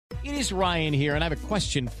It is Ryan here, and I have a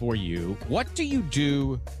question for you. What do you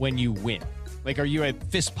do when you win? Like, are you a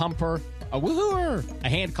fist pumper, a woo-hooer, a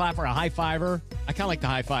hand clapper, a high fiver? I kind of like the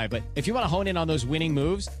high five, but if you want to hone in on those winning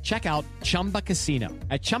moves, check out Chumba Casino.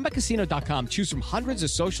 At ChumbaCasino.com, choose from hundreds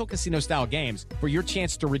of social casino-style games for your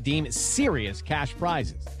chance to redeem serious cash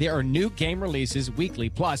prizes. There are new game releases weekly,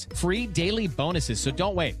 plus free daily bonuses. So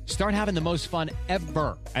don't wait. Start having the most fun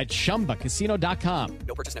ever at ChumbaCasino.com.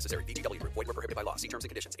 No purchase necessary. VGW Group. Void where prohibited by law. See terms and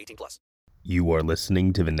conditions. 18+. You are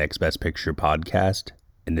listening to the Next Best Picture podcast,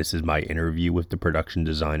 and this is my interview with the production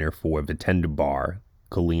designer for Vitendu,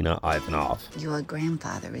 Kalina Ivanov. Your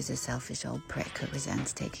grandfather is a selfish old prick who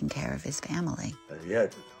resents taking care of his family. And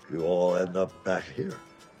yet, you all end up back here,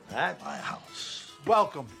 at my house.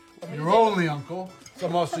 Welcome. I'm your only uncle, so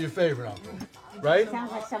I'm also your favorite uncle, right?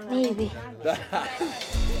 Sounds like some maybe. I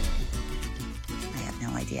have no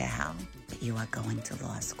idea how, but you are going to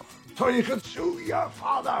law school. So you can sue your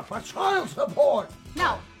father for child support.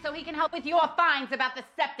 No, so he can help with your fines about the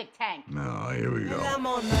septic tank. No, here we go.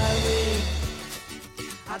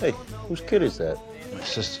 Hey, whose kid is that? My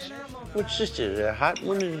sister's. Which sister? The hot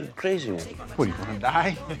one or the crazy one? What, you want to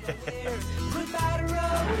die?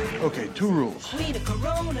 Okay, 2 rules.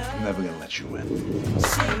 I'm never going to let you win.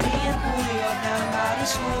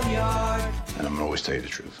 And I'm going to always tell you the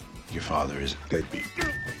truth. Your father is a deadbeat.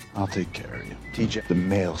 I'll take care of you. Teach you the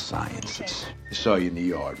male sciences. I saw you in the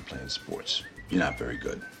yard playing sports. You're not very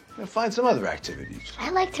good. Now find some other activities. I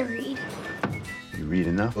like to read. You read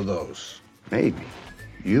enough of those? Maybe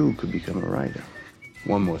you could become a writer.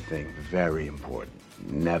 One more thing, very important.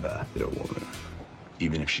 Never hit a woman,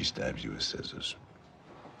 even if she stabs you with scissors.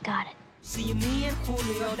 Got it. See me and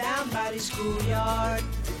Julio down by the schoolyard.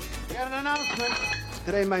 Got an announcement.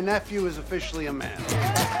 Today, my nephew is officially a man.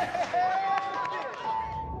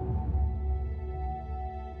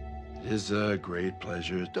 It is a great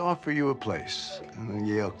pleasure to offer you a place in the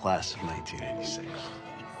Yale class of 1986.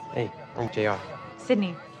 Hey, I'm JR.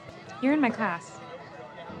 Sydney, you're in my class.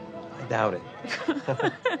 I doubt it.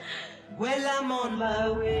 Well, I'm on my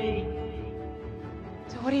way.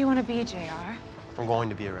 So what do you want to be, JR? I'm going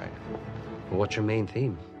to be a writer. Well, what's your main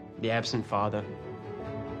theme? The absent father.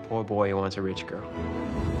 Poor boy who wants a rich girl.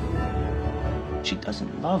 She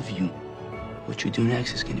doesn't love you. What you do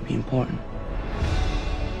next is going to be important.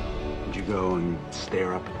 Would you go and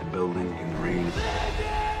stare up at the building in the rain?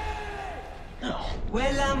 No.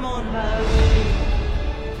 Well, I'm on my way.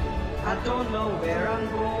 I don't know where I'm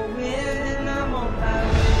going, and I'm on my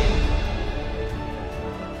way.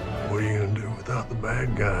 What are you gonna do without the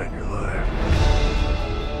bad guy in your life?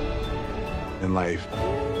 In life,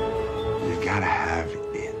 you gotta have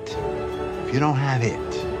it. If you don't have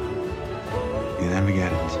it, you never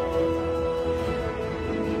get it.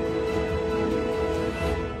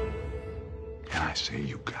 And I say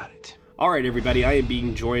you got it. All right, everybody, I am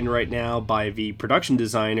being joined right now by the production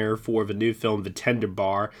designer for the new film Vitendu,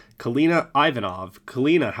 Kalina Ivanov.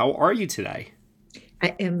 Kalina, how are you today?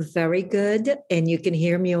 I am very good, and you can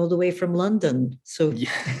hear me all the way from London. So,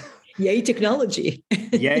 yay, technology.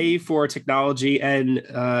 Yay for technology, and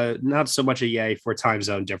not so much a yay for time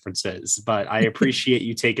zone differences. But I appreciate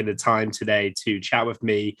you taking the time today to chat with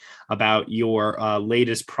me about your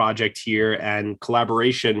latest project here and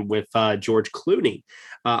collaboration with George Clooney.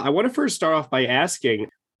 I want to first start off by asking,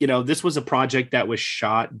 this was a project that was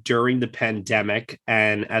shot during the pandemic.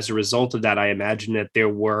 And as a result of that, I imagine that there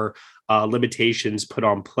were limitations put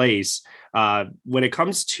on place. When it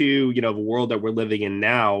comes to, the world that we're living in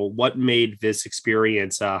now, what made this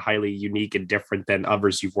experience highly unique and different than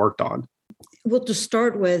others you've worked on? Well, to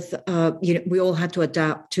start with, we all had to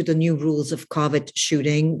adapt to the new rules of COVID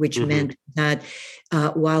shooting, which meant that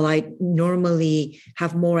while I normally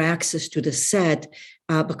have more access to the set,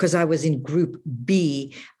 because I was in group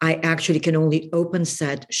B, I actually can only open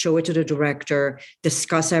set, show it to the director,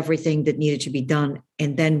 discuss everything that needed to be done.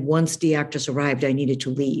 And then once the actors arrived, I needed to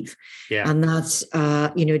leave. Yeah. And that's,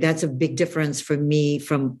 that's a big difference for me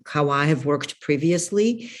from how I have worked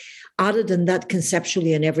previously. Other than that,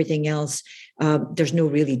 conceptually and everything else, there's no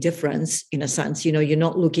really difference in a sense. You're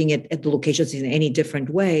not looking at the locations in any different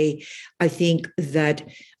way. I think that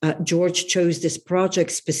George chose this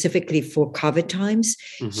project specifically for COVID times.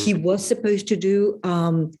 He was supposed to do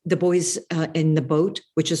The Boys in the Boat,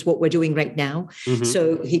 which is what we're doing right now.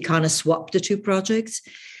 So he kind of swapped the two projects.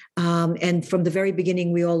 And from the very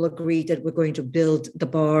beginning, we all agreed that we're going to build the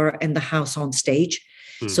bar and the house on stage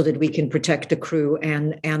so that we can protect the crew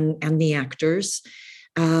and the actors.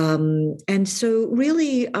 And so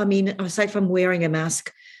really, aside from wearing a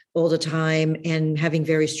mask all the time and having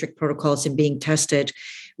very strict protocols and being tested,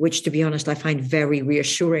 which, to be honest, I find very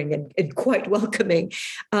reassuring and quite welcoming.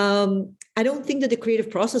 I don't think that the creative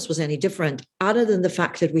process was any different, other than the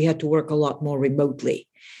fact that we had to work a lot more remotely.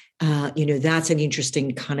 That's an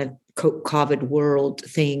interesting kind of COVID world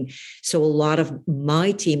thing. So a lot of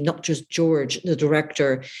my team, not just George, the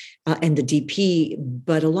director, and the DP,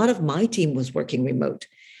 but a lot of my team was working remote.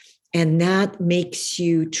 And that makes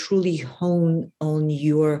you truly hone on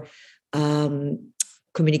your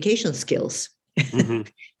communication skills. Mm-hmm.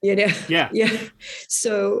 Yeah.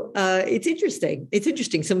 So it's interesting. It's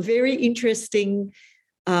interesting. Some very interesting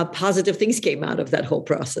positive things came out of that whole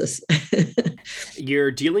process.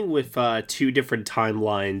 You're dealing with two different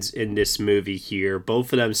timelines in this movie here,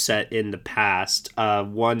 both of them set in the past,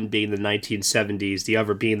 one being the 1970s, the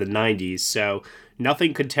other being the 90s. So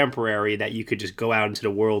nothing contemporary that you could just go out into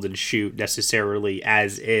the world and shoot necessarily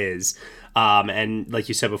as is. And like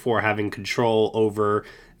you said before, having control over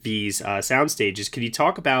these sound stages. Can you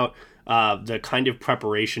talk about the kind of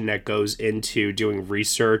preparation that goes into doing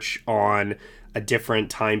research on a different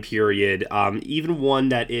time period, even one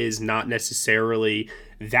that is not necessarily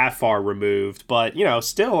that far removed, but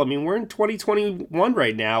still, I mean, we're in 2021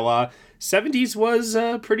 right now. 70s was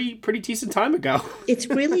a pretty decent time ago. It's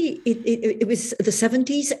really it was the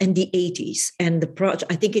 70s and the 80s, and the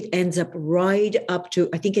project, I think it ends up right up to,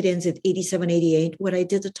 I think it ends at 87, 88 when I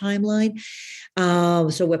did the timeline.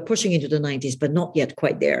 So we're pushing into the 90s, but not yet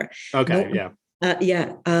quite there. Okay, yeah.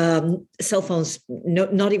 Cell phones,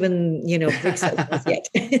 not even, big cell phones yet.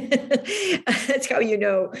 That's how you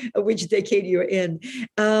know which decade you're in.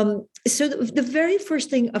 So the very first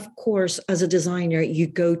thing, of course, as a designer, you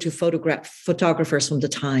go to photographers from the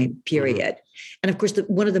time period. Mm-hmm. And of course,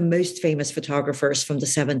 one of the most famous photographers from the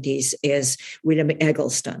 70s is William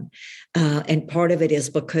Eggleston. And part of it is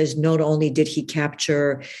because not only did he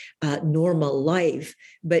capture normal life,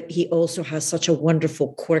 but he also has such a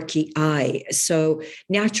wonderful, quirky eye. So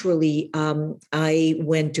naturally, I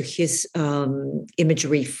went to his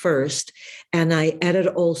imagery first, and I added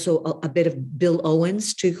also a bit of Bill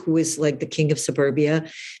Owens, too, who is like the king of suburbia,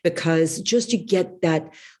 because just to get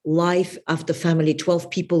that life of the family, 12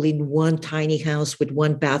 people in one tiny house with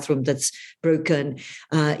one bathroom that's broken.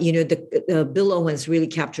 Bill Owens really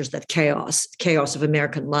captures that chaos of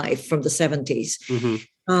American life from the 70s. Mm-hmm.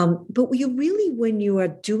 But when you are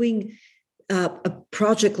doing a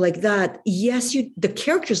project like that, yes, the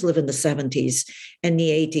characters live in the 70s and the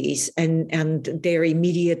 80s, and their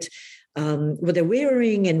immediate what they're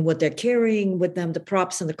wearing and what they're carrying with them, the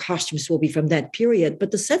props and the costumes will be from that period,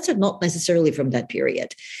 but the sets are not necessarily from that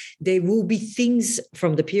period. There will be things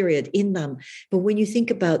from the period in them. But when you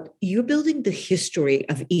think about, you're building the history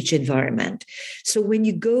of each environment. So when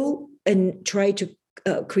you go and try to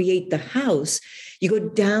create the house, you go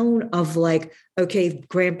down of like, okay,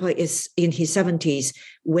 grandpa is in his 70s.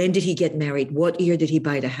 When did he get married? What year did he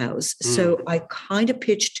buy the house? So I kind of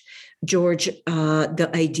pitched George the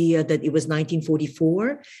idea that it was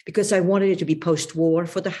 1944, because I wanted it to be post-war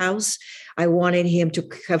for the house. I wanted him to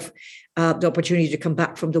have the opportunity to come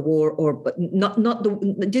back from the war, but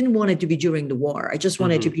didn't want it to be during the war. I just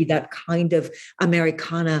wanted it to be that kind of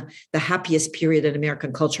Americana, the happiest period in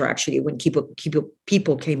American culture, actually, when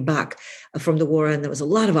people came back from the war, and there was a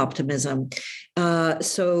lot of optimism.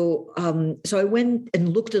 So I went and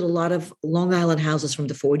looked at a lot of Long Island houses from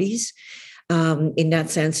the 40s. In that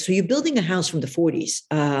sense. So you're building a house from the 40s.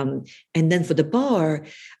 And then for the bar,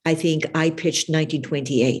 I think I pitched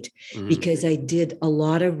 1928 because I did a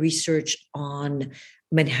lot of research on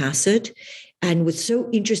Manhasset. And what's so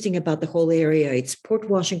interesting about the whole area, it's Port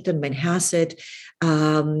Washington, Manhasset.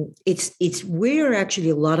 It's where actually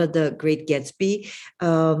a lot of the Great Gatsby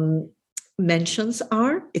mentions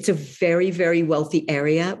are. It's a very, very wealthy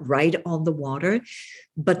area right on the water,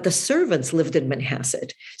 but the servants lived in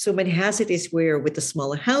Manhasset. So Manhasset is where, with the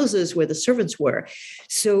smaller houses, where the servants were.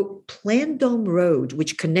 So Plandome Road,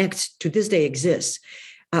 which connects, to this day exists,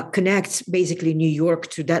 connects basically New York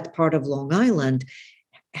to that part of Long Island,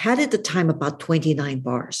 had at the time about 29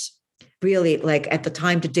 bars. Really, like at the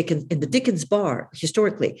time, the Dickens bar,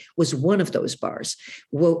 historically, was one of those bars.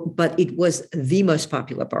 Well, but it was the most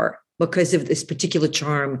popular bar because of this particular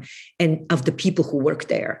charm and of the people who worked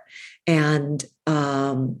there. And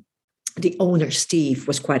the owner, Steve,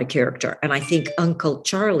 was quite a character. And I think Uncle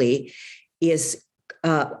Charlie is,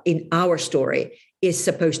 in our story, is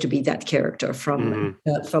supposed to be that character from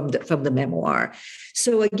the memoir.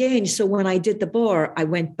 So again, when I did the bar, I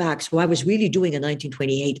went back. So I was really doing a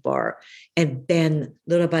 1928 bar. And then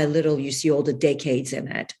little by little, you see all the decades in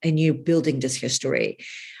it, and you're building this history.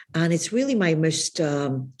 And it's really my most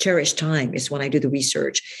cherished time is when I do the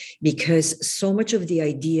research, because so much of the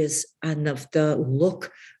ideas and of the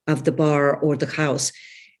look of the bar or the house,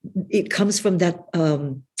 it comes from that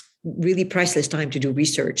really priceless time to do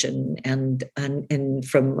research and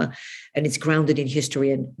it's grounded in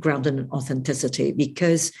history and grounded in authenticity.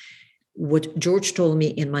 Because what George told me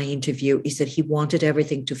in my interview is that he wanted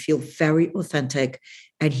everything to feel very authentic,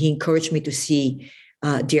 and he encouraged me to see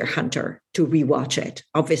Deer Hunter, to rewatch it.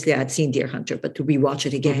 Obviously, I had seen Deer Hunter, but to rewatch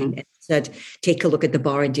it again, and said, take a look at the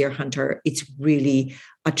bar in Deer Hunter. It's really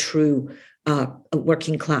a true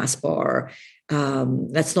working class bar.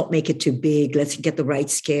 Let's not make it too big. Let's get the right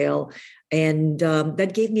scale. And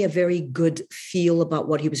that gave me a very good feel about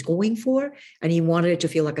what he was going for. And he wanted it to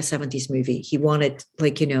feel like a 70s movie. He wanted,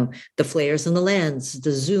 like, the flares and the lens,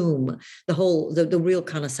 the zoom, the real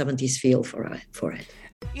kind of 70s feel for it.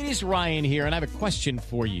 It is Ryan here, and I have a question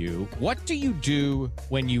for you. What do you do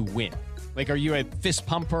when you win? Like, are you a fist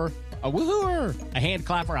pumper, a woohooer, a hand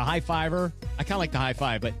clapper, a high fiver? I kind of like the high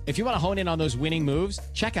five, but if you want to hone in on those winning moves,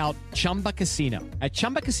 check out Chumba Casino. At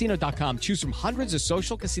ChumbaCasino.com, choose from hundreds of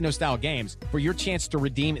social casino style games for your chance to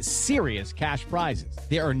redeem serious cash prizes.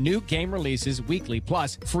 There are new game releases weekly,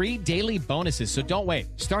 plus free daily bonuses. So don't wait.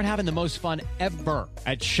 Start having the most fun ever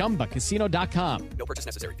at ChumbaCasino.com. No purchase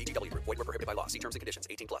necessary. VGW. Void where prohibited by law. See terms and conditions.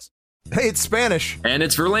 18+. Hey, it's Spanish. And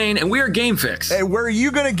it's Verlaine, and we are Game Fix. Hey, where are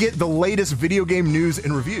you going to get the latest video game news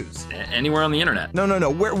and reviews? Anywhere on the internet. No.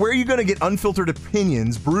 Where are you going to get unfiltered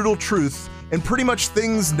opinions, brutal truth, and pretty much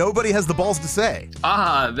things nobody has the balls to say?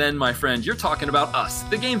 Then, my friend, you're talking about us,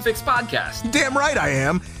 the Game Fix podcast. Damn right I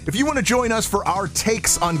am. If you want to join us for our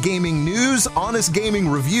takes on gaming news, honest gaming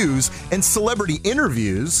reviews, and celebrity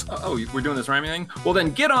interviews... we're doing this rhyming thing? Well, then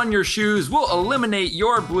get on your shoes. We'll eliminate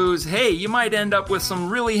your blues. Hey, you might end up with some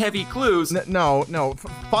really heavy clues. No.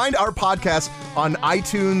 Find our podcast on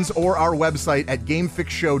iTunes or our website at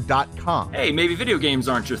GameFixShow.com. Hey, maybe video games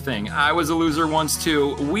aren't your thing. I was a loser once,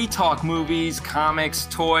 too. We talk movies, comics,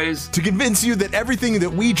 toys. To convince you that everything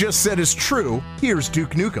that we just said is true, here's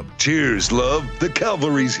Duke Nukem. Cheers, love. The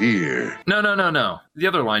cavalry's here. No. The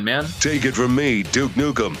other line, man. Take it from me, Duke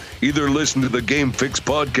Nukem. Either listen to the Game Fix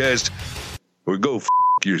podcast or go f***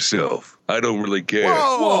 yourself. I don't really care.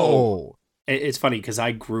 Whoa! It's funny because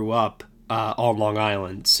I grew up on Long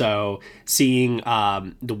Island, so seeing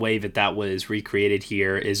the way that was recreated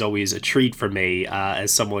here is always a treat for me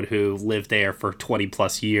as someone who lived there for 20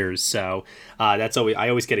 plus years. So I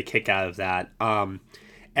always get a kick out of that.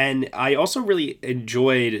 And I also really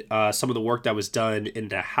enjoyed some of the work that was done in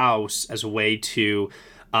the house as a way to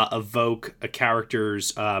evoke a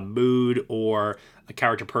character's mood or a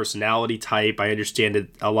character personality type. I understand that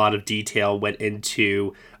a lot of detail went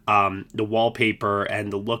into the wallpaper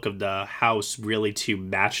and the look of the house really to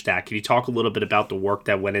match that. Can you talk a little bit about the work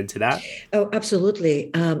that went into that? Oh,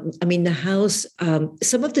 absolutely. The house,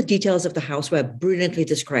 some of the details of the house were brilliantly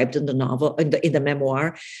described in the novel, in the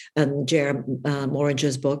memoir, J.R.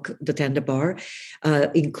 Morange's book, The Tender Bar,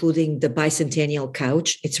 including the bicentennial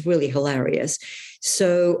couch. It's really hilarious.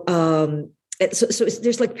 So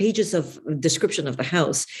there's like pages of description of the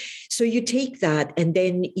house. So you take that, and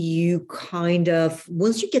then you kind of,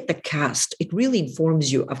 once you get the cast, it really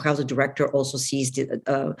informs you of how the director also sees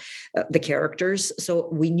the characters. So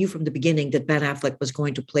we knew from the beginning that Ben Affleck was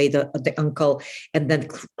going to play the uncle, and then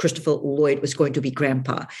Christopher Lloyd was going to be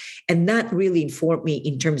grandpa. And that really informed me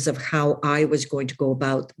in terms of how I was going to go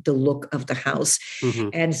about the look of the house.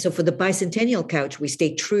 Mm-hmm. And so for the bicentennial couch, we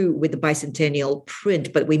stayed true with the bicentennial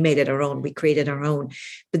print, but we made it our own. We created our own.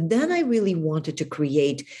 But then I really wanted to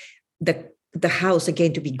create the house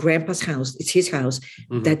again to be grandpa's house. It's his house.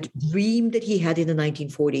 Mm-hmm. That dream that he had in the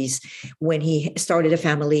 1940s when he started a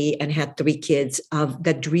family and had 3 kids, of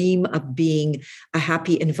that dream of being a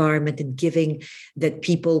happy environment and giving, that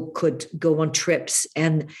people could go on trips.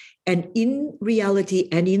 And in reality,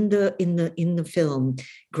 and in the film,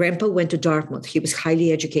 grandpa went to Dartmouth. He was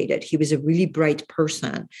highly educated. He was a really bright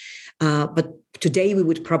person. But today we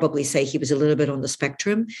would probably say he was a little bit on the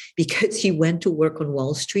spectrum, because he went to work on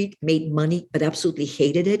Wall Street, made money, but absolutely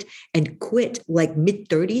hated it, and quit like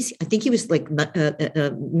mid-30s. I think he was like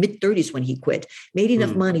mid-30s when he quit. Made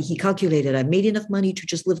enough money. He calculated, I made enough money to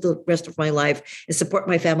just live the rest of my life and support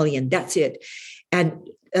my family, and that's it. And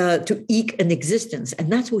to eke an existence.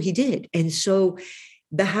 And that's what he did. And so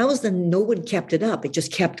the house, then no one kept it up. It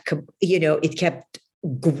just kept, it kept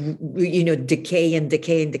decaying,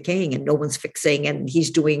 and no one's fixing, and he's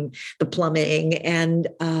doing the plumbing. And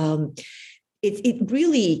it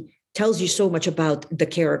really tells you so much about the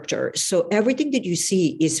character. So everything that you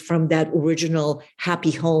see is from that original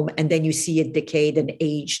happy home, and then you see it decayed and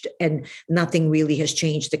aged, and nothing really has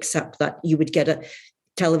changed except that you would get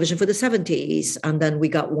television for the 70s, and then we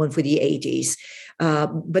got one for the 80s.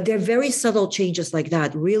 But they're very subtle changes like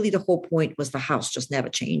that. Really, the whole point was the house just never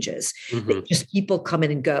changes. Just people come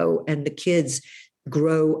in and go, and the kids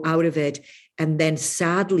grow out of it. And then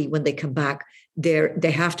sadly, when they come back,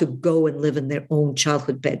 they have to go and live in their own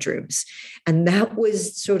childhood bedrooms. And that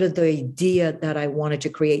was sort of the idea that I wanted to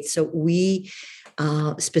create. So we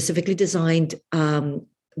specifically designed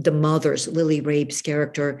the mother's, Lily Rabe's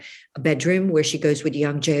character, a bedroom where she goes with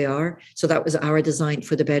young JR. So that was our design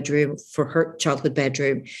for the bedroom, for her childhood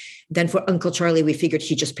bedroom. Then for Uncle Charlie, we figured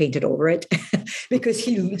he just painted over it because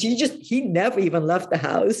he never even left the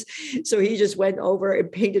house. So he just went over and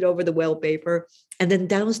painted over the wallpaper. And then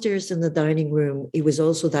downstairs in the dining room, it was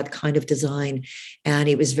also that kind of design. And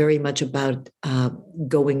it was very much about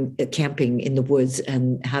going camping in the woods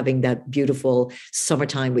and having that beautiful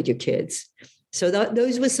summertime with your kids. So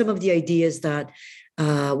those were some of the ideas that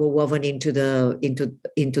were woven into the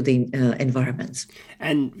environments.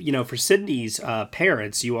 And for Sydney's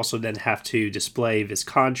parents, you also then have to display this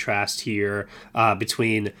contrast here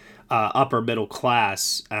between upper middle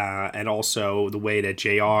class and also the way that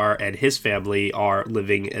JR and his family are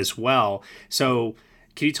living as well. So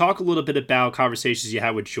can you talk a little bit about conversations you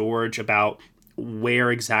had with George about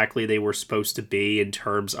where exactly they were supposed to be in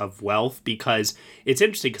terms of wealth? Because it's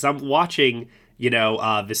interesting, because I'm watching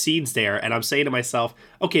the scenes there, and I'm saying to myself,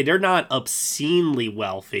 okay, they're not obscenely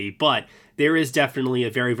wealthy, but there is definitely a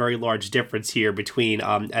very, very large difference here between,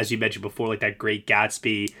 as you mentioned before, like that Great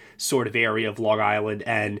Gatsby sort of area of Long Island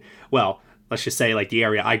and, well, let's just say like the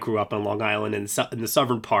area I grew up on, Long Island, in the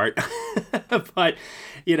southern part. But,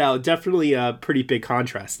 definitely a pretty big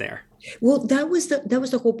contrast there. Well, that was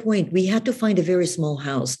the whole point. We had to find a very small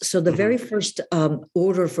house. So the very first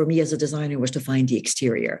order for me as a designer was to find the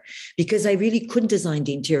exterior, because I really couldn't design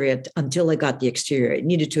the interior until I got the exterior. It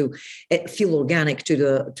needed to feel organic to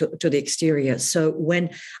the exterior. So when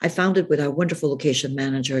I found it with our wonderful location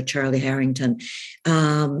manager, Charlie Harrington,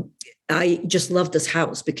 I just loved this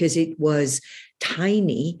house because it was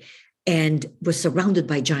tiny and was surrounded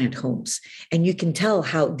by giant homes. And you can tell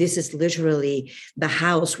how this is literally the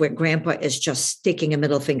house where grandpa is just sticking a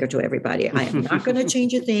middle finger to everybody. I am not going to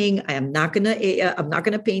change a thing. I'm not going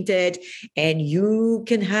to paint it. And you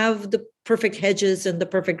can have the perfect hedges and the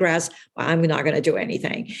perfect grass. I'm not going to do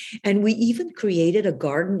anything. And we even created a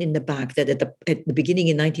garden in the back that at the beginning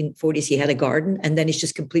in 1940s, he had a garden, and then it's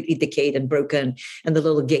just completely decayed and broken, and the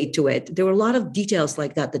little gate to it. There were a lot of details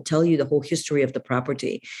like that tell you the whole history of the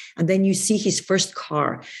property. And then you see his first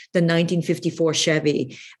car, the 1954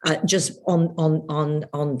 Chevy, just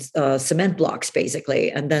on cement blocks,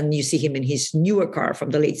 basically. And then you see him in his newer car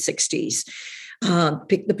from the late 60s.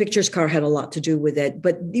 The pictures car had a lot to do with it,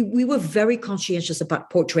 but we were very conscientious about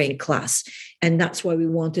portraying class. And that's why we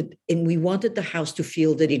wanted the house to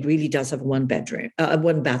feel that it really does have one bathroom,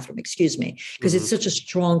 because it's such a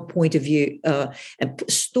strong point of view, a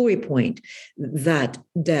story point that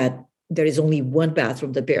there is only one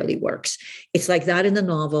bathroom that barely works. It's like that in the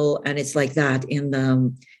novel, and it's like that in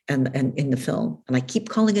the in the film. And I keep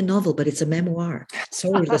calling it a novel, but it's a memoir.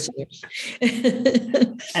 Sorry, listeners.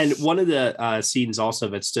 And one of the scenes also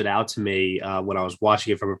that stood out to me when I was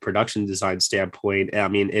watching it from a production design standpoint, I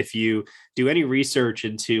mean, if you do any research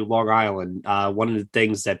into Long Island, one of the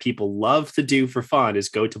things that people love to do for fun is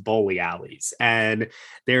go to bowling alleys. And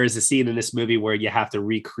there is a scene in this movie where you have to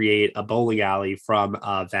recreate a bowling alley from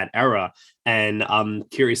that era. And I'm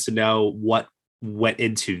curious to know what went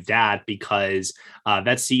into that, because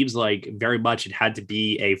that seems like very much it had to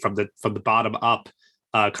be a from the bottom up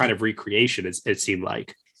kind of recreation. It seemed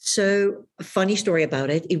like. So, a funny story about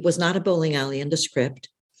it. It was not a bowling alley in the script.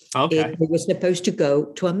 Okay. It was supposed to go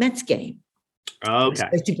to a Mets game. Okay. It was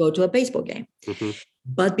supposed to go to a baseball game. Mm-hmm.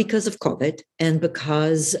 But because of COVID and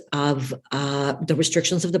because of the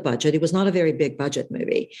restrictions of the budget, it was not a very big budget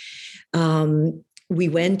movie. We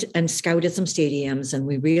went and scouted some stadiums, and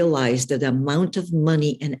we realized that the amount of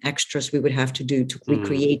money and extras we would have to do to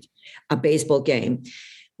recreate a baseball game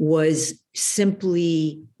was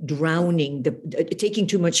simply drowning, taking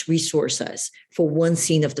too much resources for one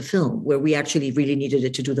scene of the film, where we actually really needed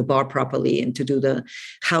it to do the bar properly and to do the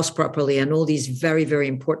house properly and all these very, very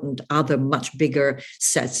important other much bigger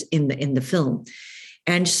sets in the film.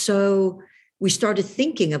 And so we started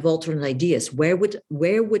thinking of alternate ideas. Where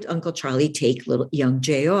would Uncle Charlie take little young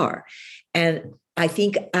JR? And I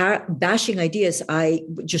think our bashing ideas, I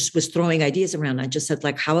just was throwing ideas around. I just said,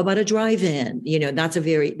 like, how about a drive-in?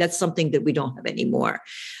 That's something that we don't have anymore,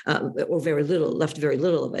 or very little, left very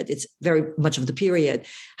little of it. It's very much of the period.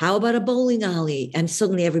 How about a bowling alley? And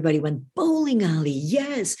suddenly everybody went, bowling alley,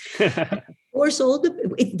 yes. Of course,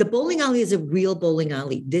 The bowling alley is a real bowling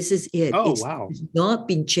alley. This is it. Oh, wow. It's not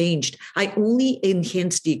been changed. I only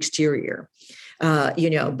enhanced the exterior. But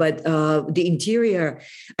the interior,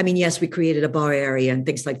 I mean, yes, we created a bar area and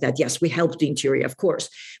things like that. Yes, we helped the interior, of course,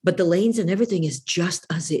 but the lanes and everything is just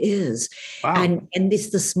as it is. Wow. And it's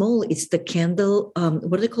the candle,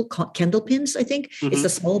 what are they called? Candle pins, I think. Mm-hmm. It's the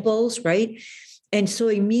small bowls, right? And so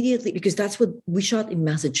immediately, because that's what we shot in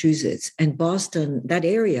Massachusetts and Boston, that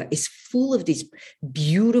area is full of these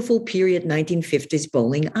beautiful period 1950s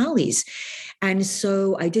bowling alleys. And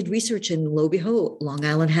so I did research, and lo and behold, Long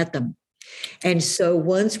Island had them. And so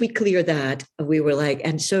once we clear that, we were like,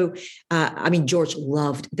 and so, George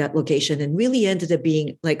loved that location and really ended up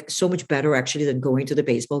being like so much better actually than going to the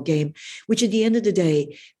baseball game, which at the end of the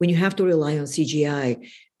day, when you have to rely on CGI,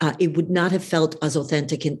 it would not have felt as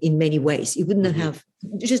authentic in many ways. It wouldn't have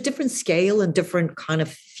just different scale and different kind of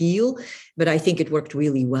feel, but I think it worked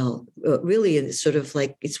really well. Really, it's sort of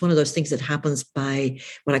like, it's one of those things that happens by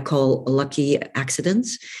what I call lucky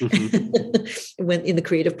accidents when in the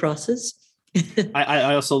creative process.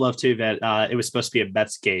 I also love too that it was supposed to be a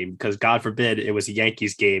Mets game because God forbid it was a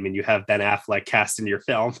Yankees game and you have Ben Affleck cast in your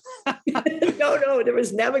film. No, there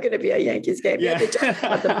was never going to be a Yankees game. Yeah.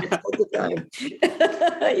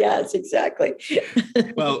 Yes, exactly.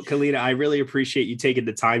 Well, Kalina, I really appreciate you taking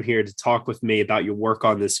the time here to talk with me about your work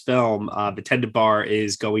on this film. Vitenda Bar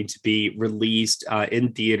is going to be released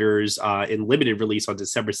in theaters in limited release on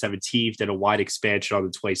December 17th and a wide expansion on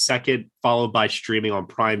the 22nd, followed by streaming on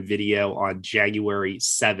Prime Video on January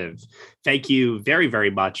 7th. Thank you very, very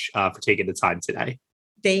much for taking the time today.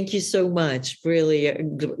 Thank you so much. Really a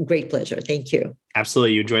great pleasure. Thank you.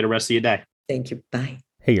 Absolutely. You enjoy the rest of your day. Thank you. Bye.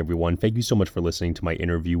 Hey everyone, thank you so much for listening to my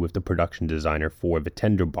interview with the production designer for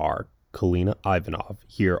Vitenda Bar, Kalina Ivanov,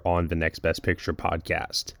 here on the Next Best Picture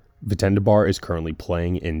podcast. Vitenda Bar is currently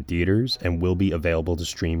playing in theaters and will be available to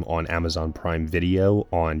stream on Amazon Prime Video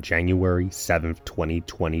on January 7th,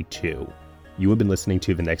 2022. You have been listening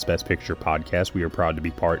to the Next Best Picture podcast. We are proud to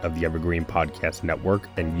be part of the Evergreen Podcast Network,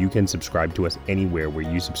 and you can subscribe to us anywhere where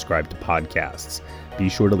you subscribe to podcasts. Be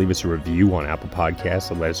sure to leave us a review on Apple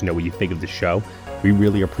Podcasts and let us know what you think of the show. We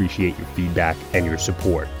really appreciate your feedback and your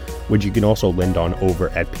support, which you can also lend on over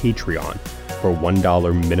at Patreon. For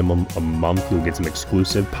 $1 minimum a month, you'll get some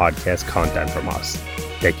exclusive podcast content from us.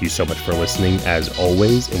 Thank you so much for listening, as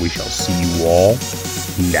always, and we shall see you all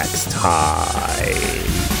next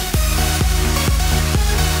time.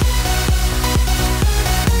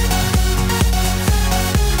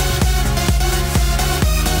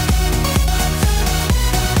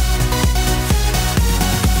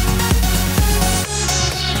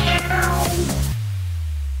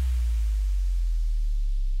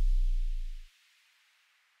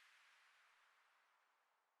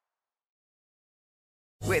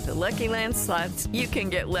 With the Lucky Land Slots, you can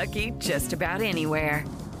get lucky just about anywhere.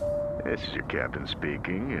 This is your captain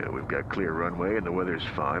speaking. We've got clear runway and the weather's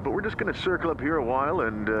fine, but we're just going to circle up here a while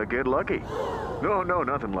and get lucky. No,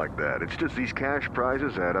 nothing like that. It's just these cash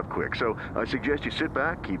prizes add up quick. So I suggest you sit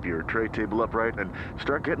back, keep your tray table upright, and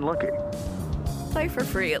start getting lucky. Play for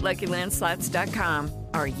free at LuckyLandSlots.com.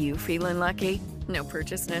 Are you feeling lucky? No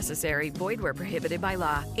purchase necessary. Void where prohibited by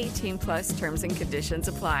law. 18+ terms and conditions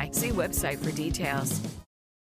apply. See website for details.